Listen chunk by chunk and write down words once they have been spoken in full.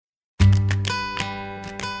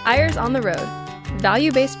Eyres on the Road,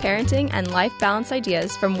 value-based parenting and life balance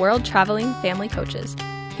ideas from world-traveling family coaches.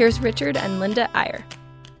 Here's Richard and Linda Eyre.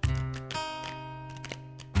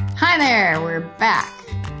 Hi there, we're back.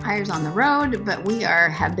 Eyres on the road, but we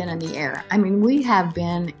have been in the air. We have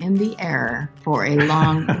been in the air for a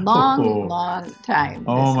long time.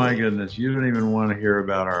 Oh my goodness, you don't even want to hear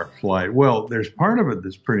about our flight. Well, there's part of it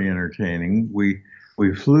that's pretty entertaining. We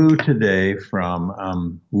flew today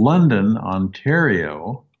from London,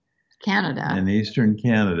 Ontario, Canada, in eastern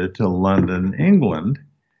Canada, to London, England,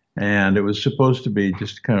 and it was supposed to be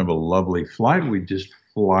just kind of a lovely flight. We just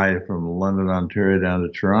fly from London, Ontario down to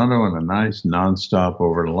Toronto and a nice nonstop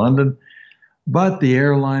over to London. But the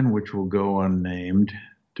airline, which will go unnamed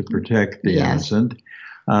to protect the innocent,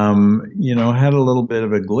 had a little bit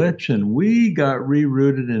of a glitch, and we got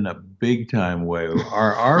rerouted in a big time way.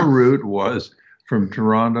 Our route was from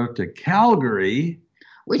Toronto to Calgary,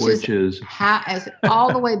 which is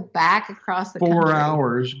all the way back across the 4 country.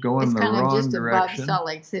 hours going it's the kind wrong of just direction. Above Salt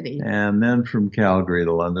Lake City. And then from Calgary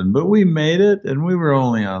to London. But we made it, and we were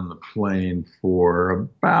only on the plane for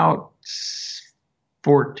about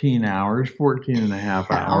 14 and a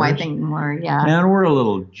half hours. Oh, I think more, yeah. And we're a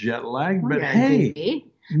little jet lagged, but hey,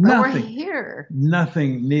 we're here.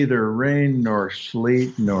 Nothing, neither rain nor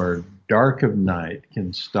sleet nor dark of night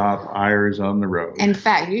can stop Eyres on the road. In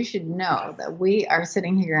fact, you should know that we are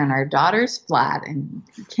sitting here in our daughter's flat in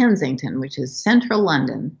Kensington, which is central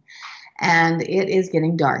London, and it is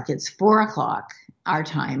getting dark. It's 4:00 our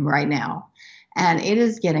time right now, and it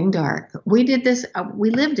is getting dark. We did this. We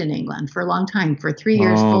lived in England for a long time, for 3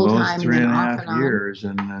 years full time, and then off and off years,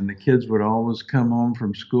 and the kids would always come home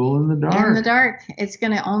from school in the dark. In the dark, it's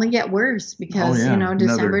going to only get worse because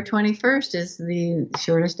December 21st is the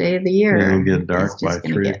shortest day of the year. It'll get dark by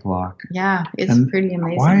 3:00. Yeah, it's pretty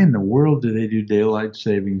amazing. Why in the world do they do daylight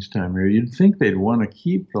savings time here? You'd think they'd want to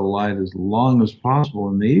keep the light as long as possible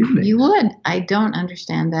in the evening. You would. I don't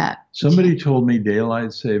understand that. Somebody told me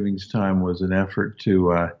daylight savings time was an effort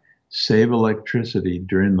to save electricity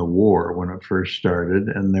during the war when it first started,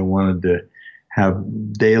 and they wanted to have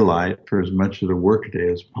daylight for as much of the workday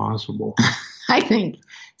as possible. I think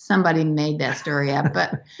somebody made that story up,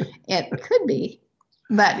 but it could be.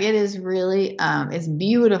 But it is really, it's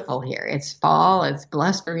beautiful here. It's fall. It's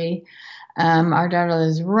blustery. Our daughter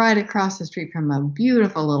lives right across the street from a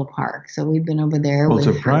beautiful little park, so we've been over there with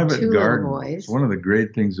it's a private two garden. Little boys. One of the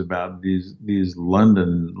great things about these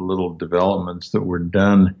London little developments that were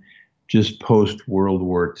done just post World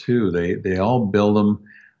War II, they all build them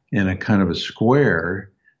in a kind of a square.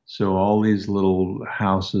 So all these little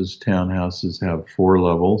houses, townhouses, have 4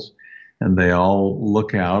 levels, and they all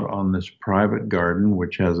look out on this private garden,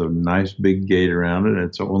 which has a nice big gate around it.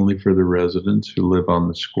 It's only for the residents who live on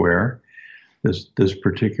the square. This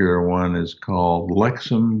particular one is called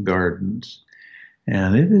Lexham Gardens,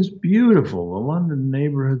 and it is beautiful. The London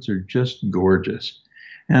neighborhoods are just gorgeous.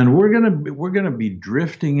 And we're gonna be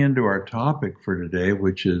drifting into our topic for today,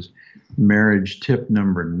 which is marriage tip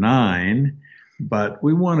number 9. But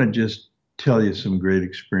we want to just tell you some great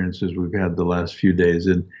experiences we've had the last few days.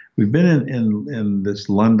 And we've been in this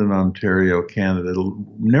London, Ontario, Canada.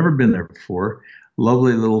 Never been there before.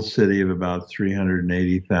 Lovely little city of about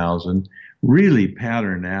 380,000. Really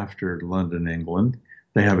patterned after London, England.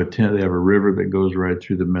 They have a river that goes right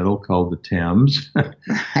through the middle called the Thames.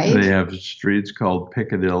 Right. They have streets called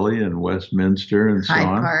Piccadilly and Westminster and so Hyde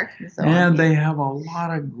on. Park and so and on. They have a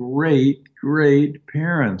lot of great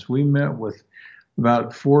parents. We met with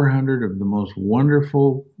about 400 of the most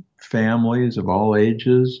wonderful families of all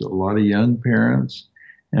ages, a lot of young parents.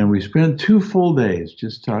 And we spent 2 full days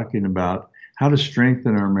just talking about how to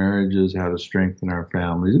strengthen our marriages, how to strengthen our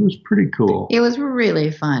families. It was pretty cool. It was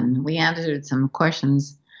really fun. We answered some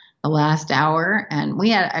questions the last hour, and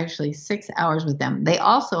we had actually 6 hours with them. They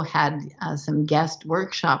also had some guest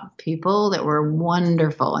workshop people that were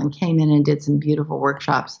wonderful and came in and did some beautiful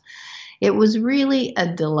workshops. It was really a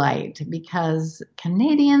delight because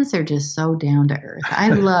Canadians are just so down to earth. I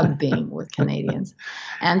love being with Canadians.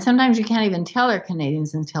 And sometimes you can't even tell they're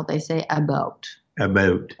Canadians until they say about.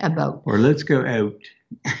 Or let's go out.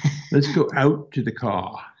 Let's go out to the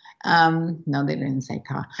car. No, they didn't say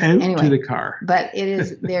car. Anyway, to the car. But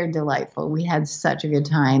they're delightful. We had such a good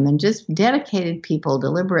time, and just dedicated people,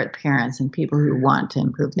 deliberate parents, and people who want to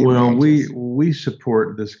improve their marriages. we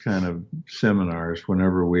support this kind of seminars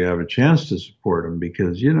whenever we have a chance to support them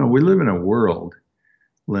because, we live in a world,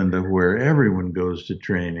 Linda, where everyone goes to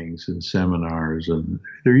trainings and seminars, and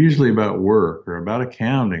they're usually about work or about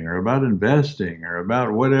accounting or about investing or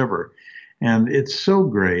about whatever. And it's so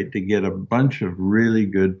great to get a bunch of really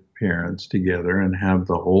good parents together and have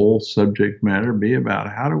the whole subject matter be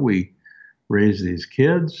about how do we raise these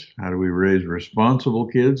kids? How do we raise responsible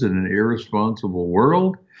kids in an irresponsible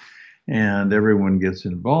world? And everyone gets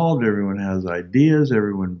involved. Everyone has ideas.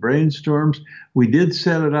 Everyone brainstorms. We did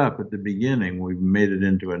set it up at the beginning. We made it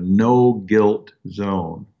into a no guilt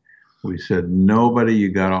zone. We said, nobody,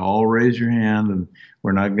 you got to all raise your hand, and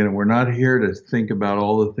we're not here to think about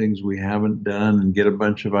all the things we haven't done and get a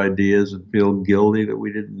bunch of ideas and feel guilty that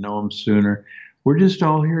we didn't know them sooner. We're just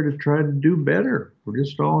all here to try to do better. We're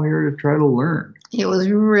just all here to try to learn. It was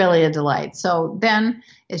really a delight. So then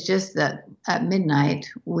it's just that at midnight,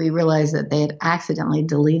 we realized that they had accidentally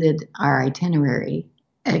deleted our itinerary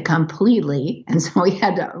completely. And so we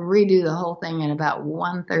had to redo the whole thing at about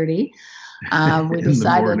 1:30. We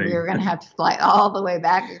decided we were going to have to fly all the way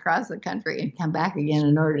back across the country and come back again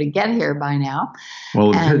in order to get here by now.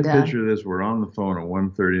 Well, picture this. We're on the phone at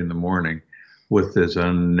 1:30 in the morning with this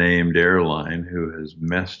unnamed airline who has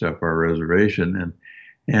messed up our reservation.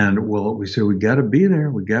 And well, we said, we got to be there.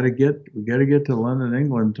 We got to get to London,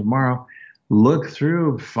 England tomorrow. Look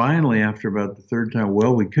through finally after about the third time.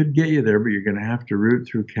 Well, we could get you there, but you're going to have to route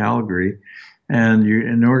through Calgary. And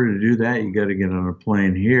in order to do that, you got to get on a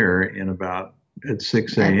plane here at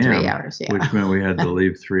 6 a.m. 3 hours, yeah. Which meant we had to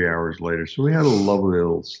leave 3 hours later. So we had a lovely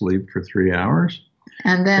little sleep for 3 hours.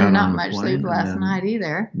 And then not much sleep last night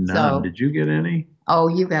either. None. So, did you get any? Oh,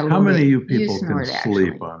 you got a little How many bit. of you people can snored,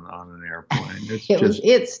 sleep on an airplane?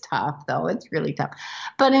 It's tough, though. It's really tough.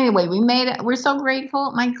 But anyway, we made it. We're so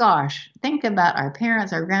grateful. My gosh, think about our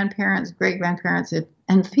parents, our grandparents, great-grandparents,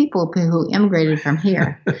 and people who immigrated from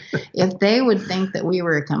here. If they would think that we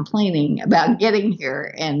were complaining about getting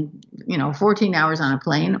here and, 14 hours on a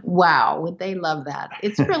plane, wow, would they love that?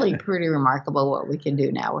 It's really pretty remarkable what we can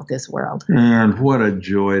do now with this world. And what a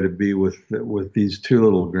joy to be with these two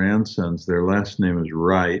little grandsons. Their last name is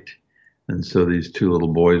Wright. And so these two little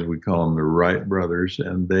boys, we call them the Wright brothers,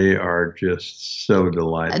 and they are just so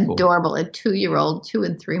delightful. Adorable. A 2-year-old, 2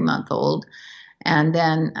 and 3 month old, and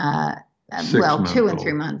then, 2 and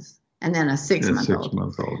 3 months, and then a 6-month-old.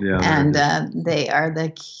 6-month-old, yeah. And they are the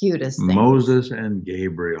cutest things. Moses and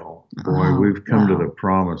Gabriel. Boy, we've come to the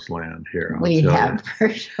promised land here. We have, for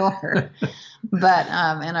sure. But,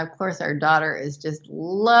 and of course, our daughter is just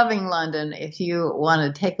loving London. If you want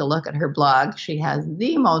to take a look at her blog, she has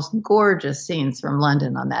the most gorgeous scenes from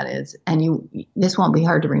London on that is. And this won't be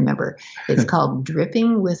hard to remember. It's called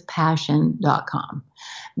drippingwithpassion.com.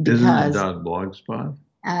 Isn't it .blogspot?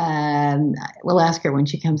 We'll ask her when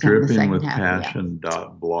she comes on the second half.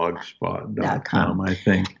 drippingwithpassion.blogspot.com, I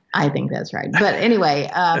think. I think that's right. But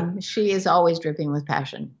anyway, she is always dripping with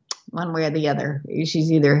passion, one way or the other.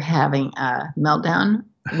 She's either having a meltdown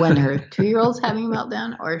when her 2-year-old's having a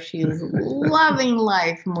meltdown, or she's loving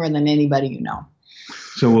life more than anybody you know.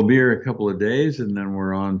 So we'll be here a couple of days, and then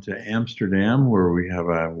we're on to Amsterdam, where we have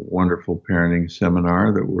a wonderful parenting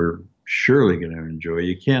seminar that we're surely going to enjoy.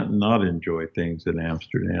 You can't not enjoy things in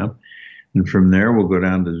Amsterdam. And from there, we'll go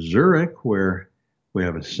down to Zurich, where we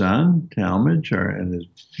have a son, Talmadge, and his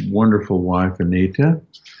wonderful wife, Anita,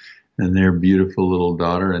 and their beautiful little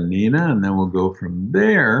daughter, Anina. And then we'll go from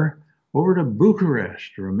there over to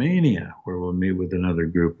Bucharest, Romania, where we'll meet with another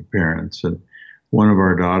group of parents. And one of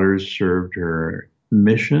our daughters served her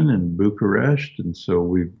mission in Bucharest, and so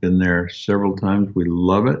we've been there several times. We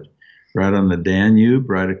love it. Right on the Danube,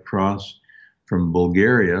 right across from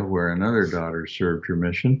Bulgaria, where another daughter served her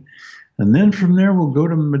mission. And then from there, we'll go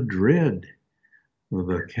to Madrid,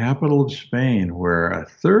 the capital of Spain, where a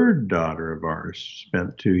third daughter of ours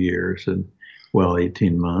spent 2 years and,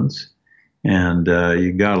 18 months. And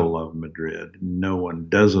you got to love Madrid. No one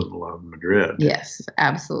doesn't love Madrid. Yes,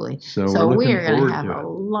 absolutely. So we are going to have a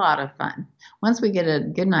lot of fun. Once we get a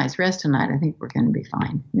good night's rest tonight, I think we're going to be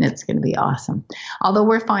fine. And it's going to be awesome. Although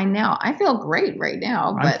we're fine now. I feel great right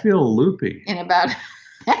now. But I feel loopy. In about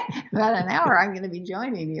an hour, I'm going to be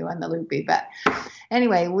joining you on the loopy. But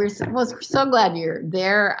anyway, we're so glad you're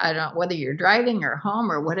there. Whether you're driving or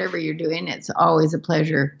home or whatever you're doing, it's always a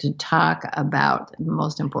pleasure to talk about the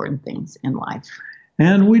most important things in life.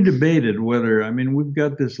 And we debated we've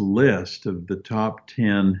got this list of the top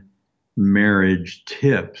 10 marriage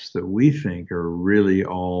tips that we think are really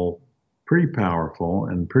all pretty powerful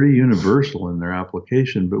and pretty universal in their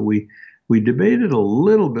application. But we debated a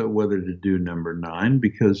little bit whether to do number 9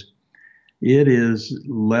 because it is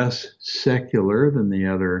less secular than the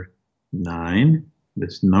other 9.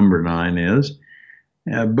 This number 9 is.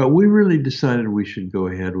 But we really decided we should go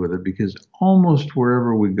ahead with it because almost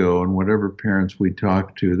wherever we go and whatever parents we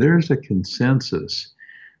talk to, there's a consensus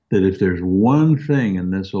that if there's one thing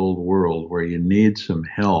in this old world where you need some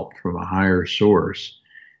help from a higher source,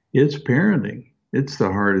 it's parenting. It's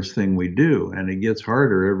the hardest thing we do, and it gets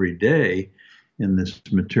harder every day in this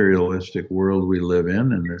materialistic world we live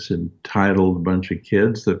in this entitled bunch of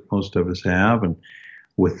kids that most of us have, and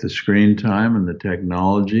with the screen time and the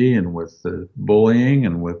technology and with the bullying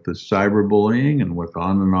and with the cyberbullying and with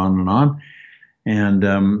on and on and on.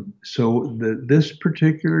 And so this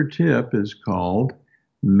particular tip is called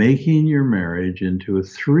making your marriage into a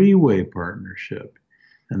three-way partnership.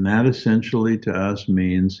 And that essentially to us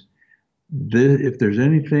means if there's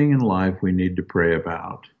anything in life we need to pray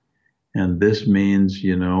about, and this means,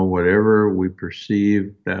 whatever we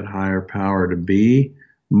perceive that higher power to be,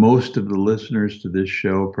 most of the listeners to this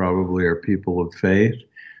show probably are people of faith,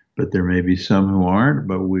 but there may be some who aren't,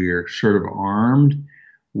 but we are sort of armed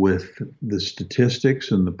with the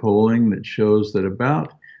statistics and the polling that shows that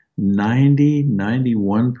about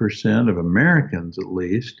 91% of Americans, at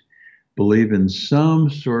least, believe in some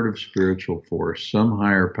sort of spiritual force, some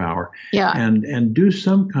higher power, and do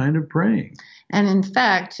some kind of praying. And in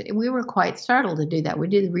fact, we were quite startled to do that. We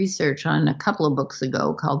did research on a couple of books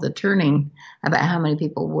ago called The Turning about how many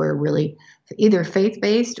people were really either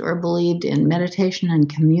faith-based or believed in meditation and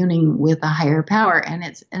communing with a higher power. And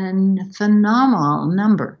it's a phenomenal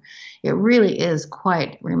number. It really is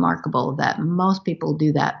quite remarkable that most people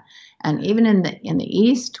do that. And even in the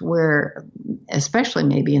East, where, especially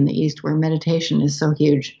maybe in the East, where meditation is so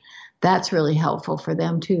huge, that's really helpful for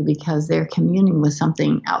them too, because they're communing with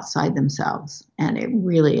something outside themselves, and it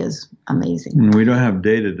really is amazing. And we don't have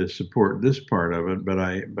data to support this part of it, but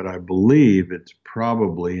I believe it's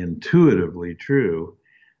probably intuitively true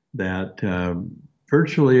that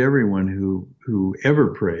virtually everyone who ever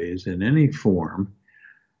prays in any form,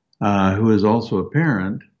 who is also a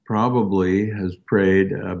parent, probably has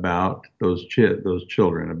prayed about those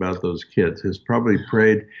children, about those kids, has probably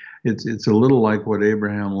prayed. It's a little like what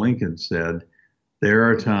Abraham Lincoln said. There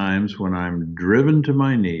are times when I'm driven to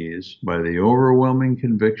my knees by the overwhelming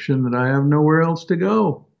conviction that I have nowhere else to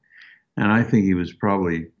go. And I think he was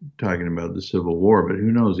probably talking about the Civil War, but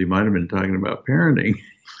who knows? He might have been talking about parenting.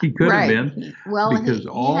 He could have been. Well, because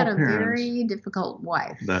he had a very difficult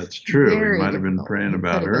wife. That's true. He might have been praying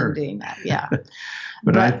about her. Been doing that, yeah.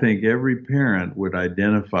 But I think every parent would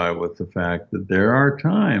identify with the fact that there are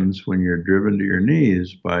times when you're driven to your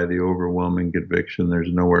knees by the overwhelming conviction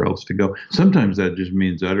there's nowhere else to go. Sometimes that just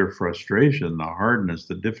means utter frustration, the hardness,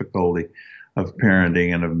 the difficulty of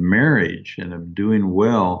parenting and of marriage and of doing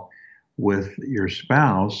well with your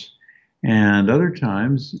spouse. And other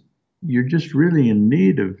times you're just really in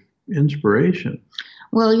need of inspiration.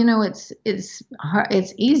 Well,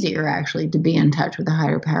 it's easier actually to be in touch with a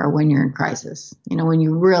higher power when you're in crisis, when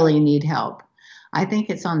you really need help. I think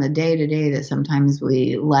it's on the day-to-day that sometimes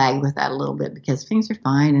we lag with that a little bit because things are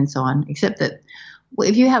fine and so on, except that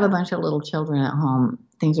if you have a bunch of little children at home,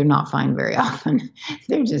 things are not fine very often.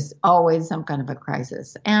 There's just always some kind of a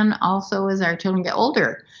crisis. And also as our children get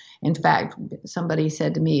older, in fact, somebody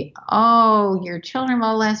said to me, "Oh, your children are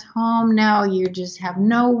all less home now. You just have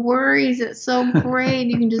no worries. It's so great.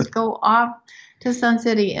 You can just go off to Sun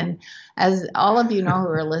City." And as all of you know who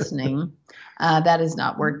are listening, that does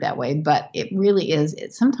not work that way. But it really is.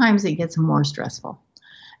 Sometimes it gets more stressful.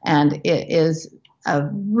 And it is a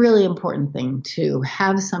really important thing to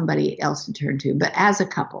have somebody else to turn to. But as a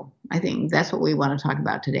couple, I think that's what we want to talk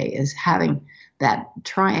about today, is having that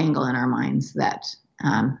triangle in our minds that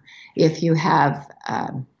if you have,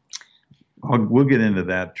 we'll get into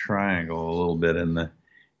that triangle a little bit in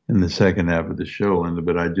the second half of the show, Linda.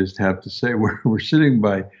 But I just have to say we're sitting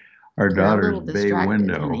by our daughter's bay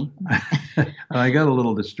window. And I got a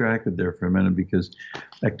little distracted there for a minute because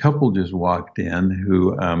a couple just walked in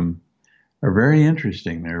who are very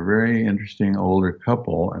interesting. They're a very interesting older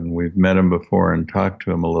couple, and we've met them before and talked to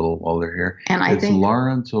them a little while they're here. And it's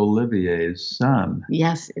Laurence Olivier's son.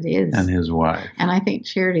 Yes, it is. And his wife. And I think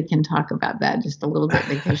Charity can talk about that just a little bit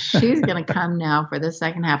because she's going to come now for the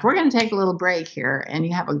second half. We're going to take a little break here, and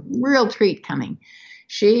you have a real treat coming.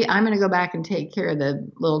 I'm going to go back and take care of the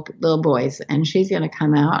little boys, and she's going to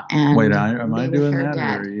come out and wait. Am I doing that,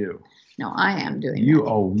 or are you? No, I am doing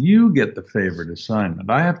that. You get the favorite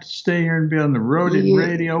assignment. I have to stay here and be on the road in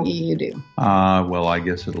radio. You do. Well, I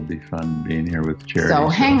guess it'll be fun being here with Charity. So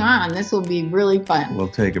hang on. This will be really fun. We'll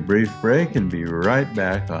take a brief break and be right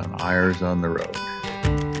back on Eyres on the Road.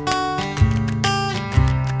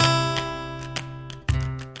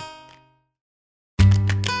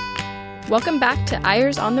 Welcome back to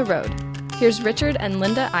Eyres on the Road. Here's Richard and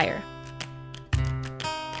Linda Eyre.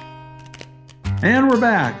 And we're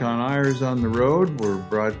back on Eyres on the Road. We're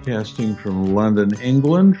broadcasting from London,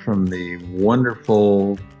 England, from the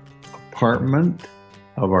wonderful apartment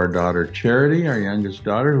of our daughter Charity, our youngest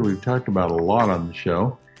daughter, who we've talked about a lot on the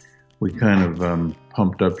show. We kind of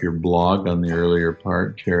pumped up your blog on the earlier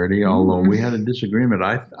part, Charity, although we had a disagreement.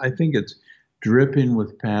 I think it's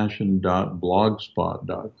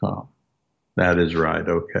drippingwithpassion.blogspot.com. That is right.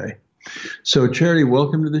 Okay. So, Charity,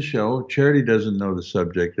 welcome to the show. Charity doesn't know the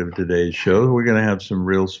subject of today's show. We're going to have some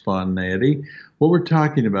real spontaneity. What we're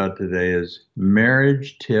talking about today is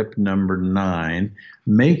marriage tip number 9,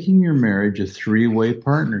 making your marriage a 3-way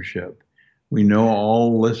partnership. We know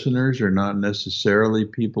all listeners are not necessarily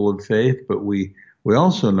people of faith, but we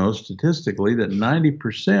also know statistically that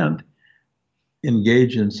 90%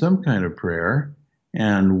 engage in some kind of prayer,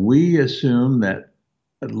 and we assume that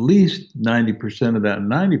at least 90% of that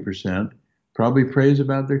 90% probably prays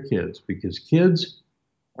about their kids, because kids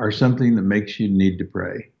are something that makes you need to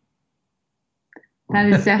pray. That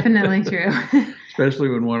is definitely true. Especially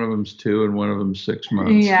when one of them's 2 and one of them's 6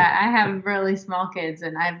 months. Yeah, I have really small kids,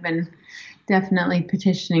 and I've been definitely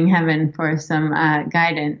petitioning heaven for some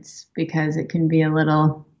guidance, because it can be a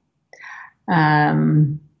little,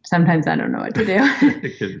 sometimes I don't know what to do.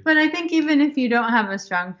 But I think even if you don't have a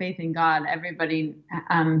strong faith in God, everybody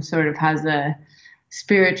sort of has a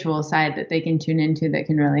spiritual side that they can tune into that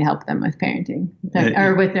can really help them with parenting,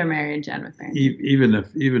 or with their marriage and with parenting.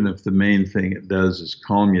 Even if the main thing it does is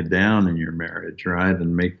calm you down in your marriage, right,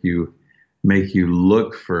 and make you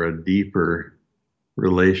look for a deeper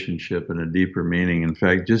relationship and a deeper meaning. In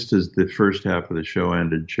fact, just as the first half of the show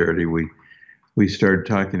ended, Charity, we started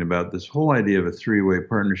talking about this whole idea of a 3-way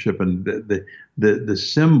partnership, and the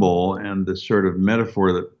symbol and the sort of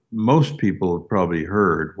metaphor that most people have probably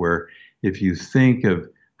heard, where if you think of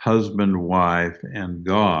husband, wife, and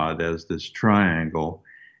God as this triangle,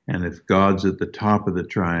 and if God's at the top of the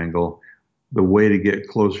triangle, the way to get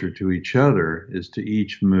closer to each other is to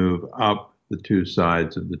each move up the 2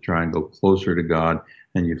 sides of the triangle closer to God,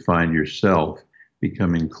 and you find yourself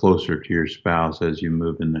becoming closer to your spouse as you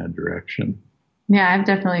move in that direction. Yeah, I've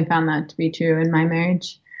definitely found that to be true in my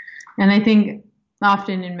marriage. And I think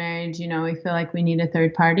often in marriage, we feel like we need a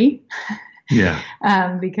third party. Yeah.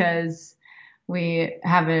 Because we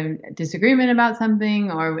have a disagreement about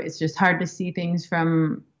something, or it's just hard to see things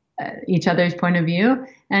from each other's point of view.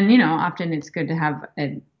 And, often it's good to have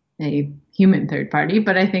a human third party,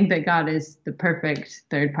 but I think that God is the perfect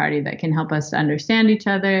third party that can help us to understand each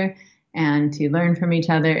other and to learn from each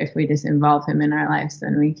other. If we just involve him in our lives,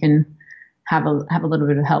 then we can have a little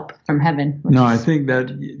bit of help from heaven. No, I think that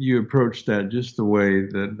you approached that just the way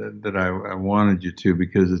that I wanted you to,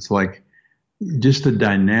 because it's like just the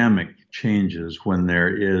dynamic changes when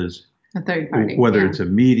there is a third party, whether it's a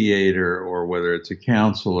mediator or whether it's a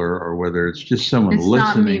counselor or whether it's just someone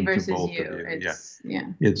listening to both you. of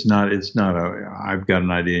you. It's not a I've got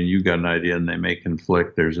an idea and you've got an idea and they may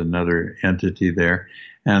conflict. There's another entity there.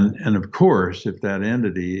 And of course, if that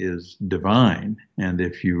entity is divine, and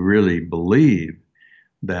if you really believe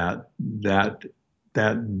that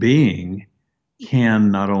being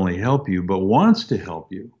can not only help you, but wants to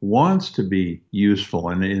help you, wants to be useful,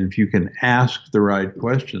 and if you can ask the right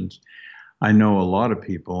questions. I know a lot of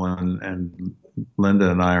people, and Linda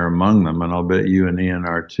and I are among them, and I'll bet you and Ian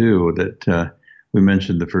are too, that we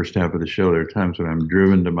mentioned the first half of the show. There are times when I'm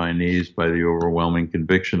driven to my knees by the overwhelming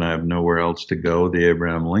conviction I have nowhere else to go, the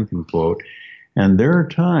Abraham Lincoln quote. And there are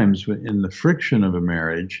times in the friction of a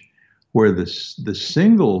marriage where the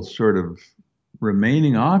single sort of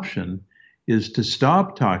remaining option is to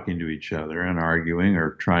stop talking to each other and arguing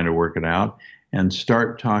or trying to work it out and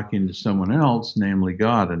start talking to someone else, namely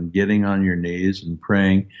God, and getting on your knees and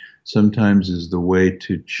praying sometimes is the way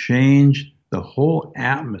to change the whole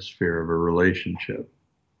atmosphere of a relationship.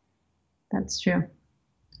 That's true.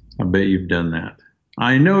 I bet you've done that.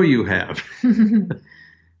 I know you have.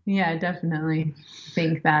 Yeah, definitely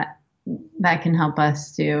think that can help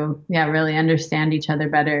us to, really understand each other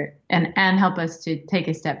better and help us to take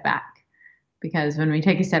a step back. Because when we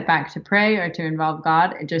take a step back to pray or to involve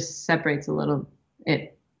God, it just separates us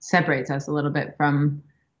a little bit from,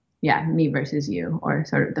 me versus you, or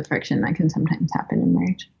sort of the friction that can sometimes happen in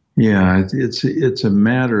marriage. Yeah, it's a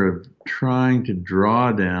matter of trying to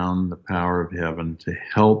draw down the power of heaven to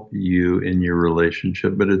help you in your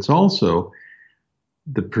relationship, but it's also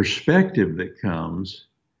the perspective that comes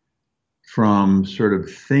from sort of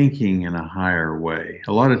thinking in a higher way.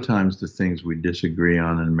 A lot of times the things we disagree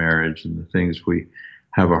on in marriage and the things we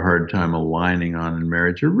have a hard time aligning on in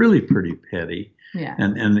marriage are really pretty petty. Yeah.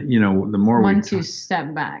 And the more once you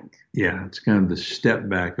step back. Yeah, it's kind of the step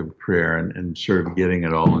back of prayer and sort of getting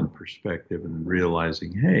it all in perspective and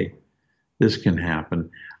realizing, hey, this can happen.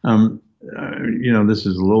 This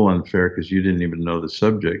is a little unfair because you didn't even know the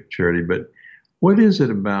subject, Charity, but What is it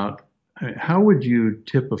about? How would you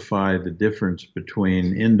typify the difference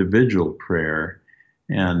between individual prayer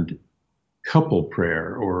and couple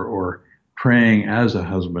prayer, or praying as a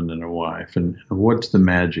husband and a wife? And what's the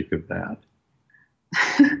magic of that?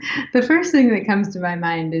 The first thing that comes to my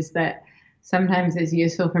mind is that sometimes it's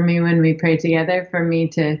useful for me when we pray together for me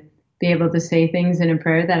to be able to say things in a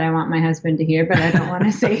prayer that I want my husband to hear, but I don't want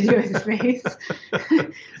to say to his face. So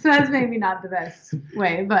that's maybe not the best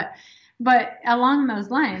way, but along those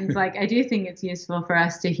lines, like I do think it's useful for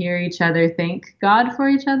us to hear each other thank God for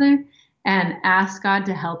each other and ask God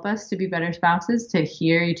to help us to be better spouses, to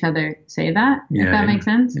hear each other say that, if that makes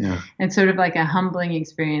sense. Yeah. It's sort of like a humbling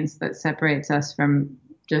experience that separates us from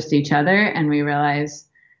just each other. And we realize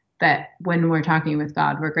that when we're talking with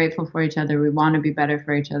God, we're grateful for each other. We want to be better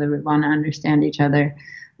for each other. We want to understand each other.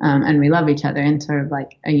 And we love each other in sort of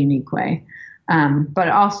like a unique way. But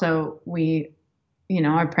also we,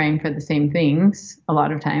 are praying for the same things a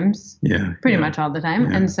lot of times. Yeah. Pretty much all the time.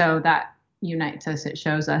 Yeah. And so that unites us. It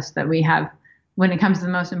shows us that we have, when it comes to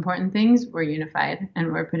the most important things, we're unified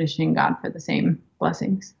and we're petitioning God for the same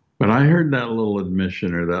blessings. But I heard that little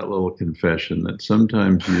admission or that little confession that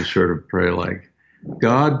sometimes you sort of pray like,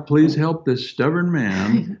 God, please help this stubborn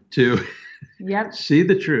man to see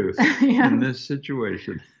the truth in this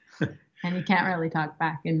situation. And you can't really talk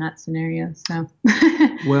back in that scenario. So,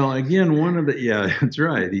 well, again, that's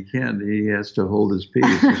right. He can't. He has to hold his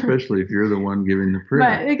peace, especially if you're the one giving the prayer.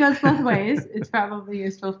 But it goes both ways. It's probably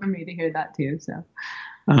useful for me to hear that too. So,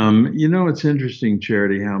 it's interesting,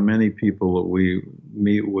 Charity, how many people that we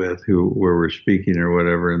meet with where we're speaking or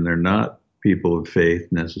whatever, and they're not people of faith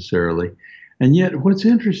necessarily. And yet what's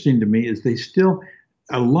interesting to me is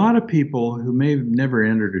a lot of people who may have never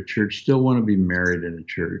entered a church still want to be married in a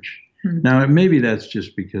church. Mm-hmm. Now, maybe that's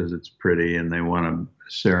just because it's pretty and they want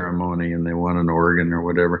a ceremony and they want an organ or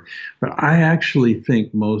whatever. But I actually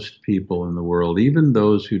think most people in the world, even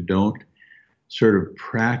those who don't sort of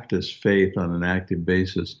practice faith on an active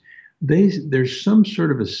basis, there's some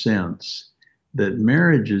sort of a sense that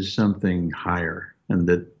marriage is something higher and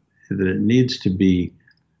that it needs to be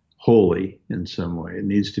holy in some way. It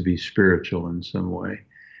needs to be spiritual in some way.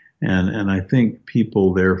 And I think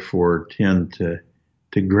people therefore tend to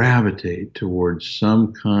gravitate towards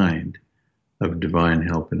some kind of divine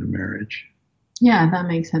help in a marriage. Yeah, that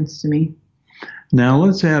makes sense to me. Now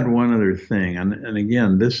let's add one other thing. And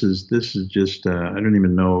again, this is just, I don't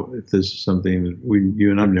even know if this is something that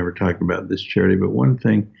you and I've never talked about this, Charity, but one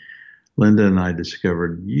thing Linda and I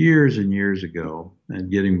discovered years and years ago,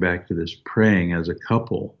 and getting back to this praying as a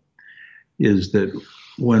couple, is that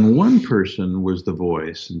when one person was the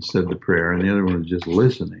voice and said the prayer and the other one was just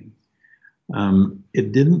listening,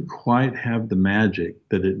 it didn't quite have the magic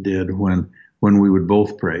that it did when we would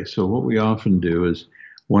both pray. So what we often do is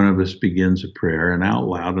one of us begins a prayer, an out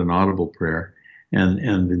loud, an audible prayer, and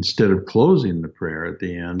instead of closing the prayer at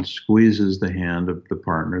the end, squeezes the hand of the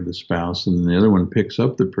partner, the spouse, and the other one picks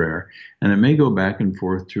up the prayer. And it may go back and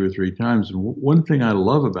forth 2 or 3 times. And one thing I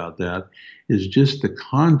love about that is just the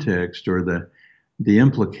context or the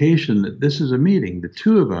implication that this is a meeting, the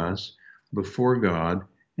two of us before God,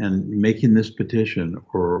 and making this petition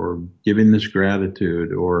or giving this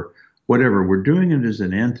gratitude or whatever. We're doing it as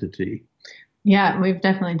an entity. Yeah, we've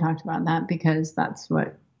definitely talked about that because that's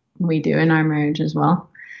what we do in our marriage as well.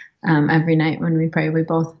 Every night when we pray, we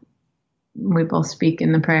both speak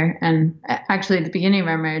in the prayer. And actually at the beginning of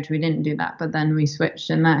our marriage, we didn't do that, but then we switched,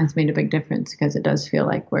 and that has made a big difference because it does feel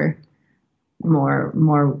like we're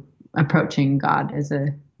more approaching God as a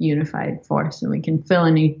unified force, and we can fill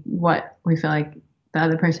in what we feel like the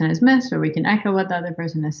other person has missed, or we can echo what the other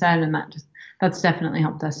person has said. And that's definitely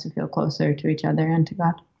helped us to feel closer to each other and to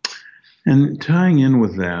God. And tying in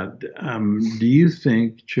with that, do you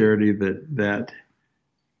think, Charity, that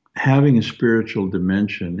having a spiritual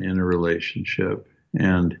dimension in a relationship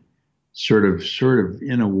and sort of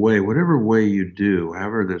in a way, whatever way you do,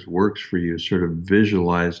 however this works for you, sort of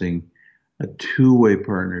visualizing a 2-way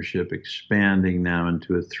partnership, expanding now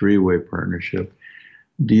into a 3-way partnership,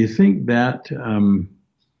 do you think that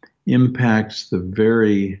impacts the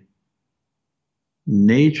very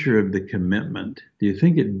nature of the commitment? Do you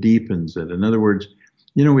think it deepens it? In other words,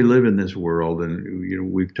 we live in this world,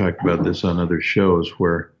 and we've talked about this on other shows,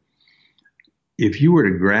 where if you were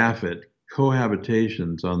to graph it,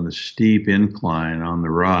 cohabitation's on the steep incline, on the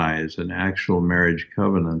rise, and actual marriage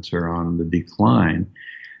covenants are on the decline.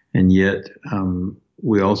 And yet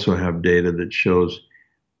we also have data that shows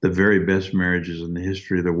the very best marriages in the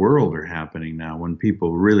history of the world are happening now. When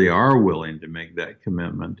people really are willing to make that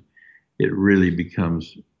commitment, it really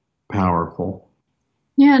becomes powerful.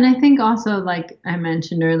 Yeah, and I think also, like I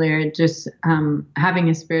mentioned earlier, just having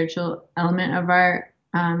a spiritual element of our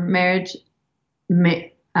marriage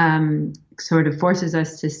sort of forces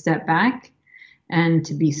us to step back and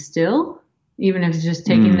to be still, even if it's just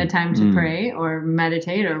taking the time to pray or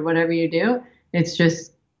meditate or whatever you do. It's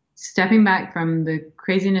just stepping back from the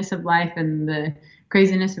craziness of life and the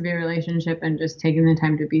craziness of your relationship and just taking the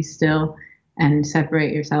time to be still and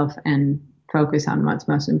separate yourself and focus on what's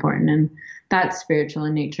most important. And that's spiritual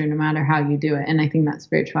in nature, no matter how you do it. And I think that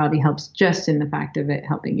spirituality helps just in the fact of it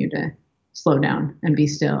helping you to slow down and be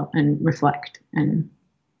still and reflect. And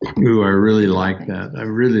ooh, I really like that. I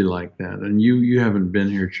really like that. And you haven't been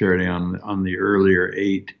here, Charity, on the earlier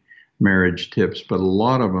 8 marriage tips, but a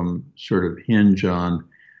lot of them sort of hinge on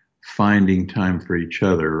finding time for each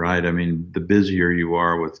other, right? I mean, the busier you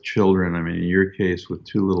are with children, I mean, in your case with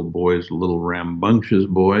 2 little boys, little rambunctious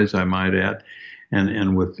boys, I might add,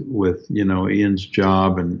 and with Ian's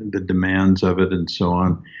job and the demands of it and so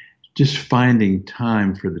on, just finding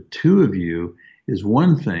time for the 2 of you is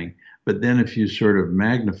one thing. But then if you sort of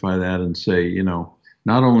magnify that and say,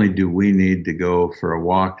 not only do we need to go for a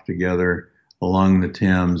walk together along the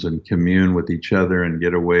Thames and commune with each other and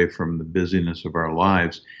get away from the busyness of our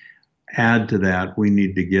lives, add to that, we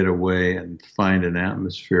need to get away and find an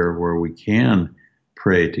atmosphere where we can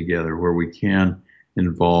pray together, where we can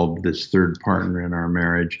involve this third partner in our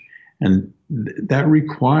marriage. And that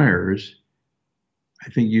requires, I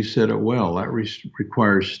think you said it well, that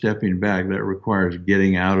requires stepping back. That requires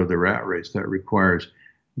getting out of the rat race. That requires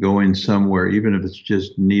going somewhere, even if it's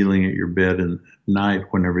just kneeling at your bed at night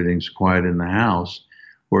when everything's quiet in the house,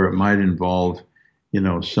 or it might involve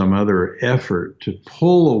some other effort to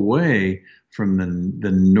pull away from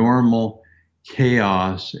the normal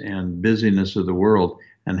chaos and busyness of the world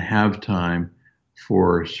and have time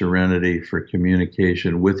for serenity, for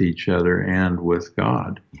communication with each other and with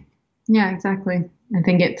God. Yeah, exactly. I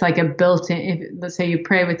think it's like a built-in, let's say you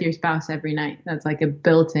pray with your spouse every night, that's like a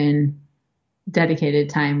built-in dedicated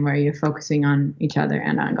time where you're focusing on each other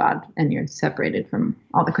and on God and you're separated from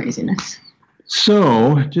all the craziness.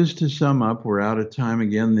 So, just to sum up, we're out of time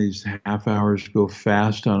again. These half hours go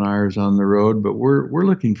fast on ours on the road, but we're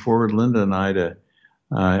looking forward, Linda and I, to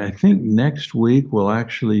I think next week we'll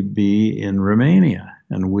actually be in Romania,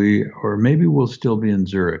 or maybe we'll still be in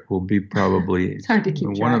Zurich. We'll be probably it's hard to keep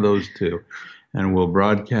one track. of those two, and we'll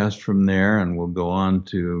broadcast from there, and we'll go on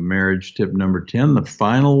to marriage tip number 10, the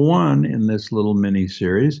final one in this little mini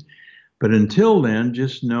series. But until then,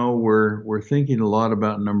 just know we're thinking a lot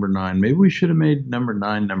about number 9. Maybe we should have made number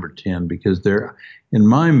 9 number 10, because in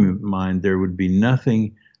my mind, there would be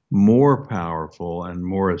nothing more powerful and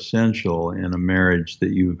more essential in a marriage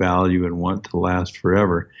that you value and want to last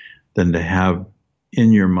forever than to have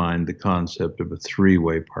in your mind the concept of a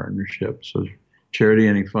 3-way partnership. So, Charity,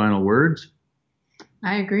 any final words?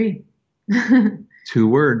 I agree. 2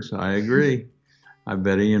 words, I agree. I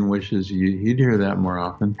bet Ian wishes he'd hear that more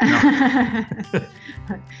often. No.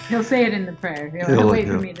 He'll say it in the prayer. He'll wait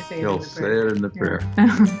for me to say it in the prayer. He'll say it in the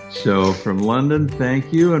prayer. So from London,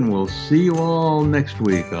 thank you, and we'll see you all next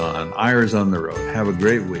week on Eyres on the Road. Have a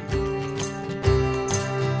great week.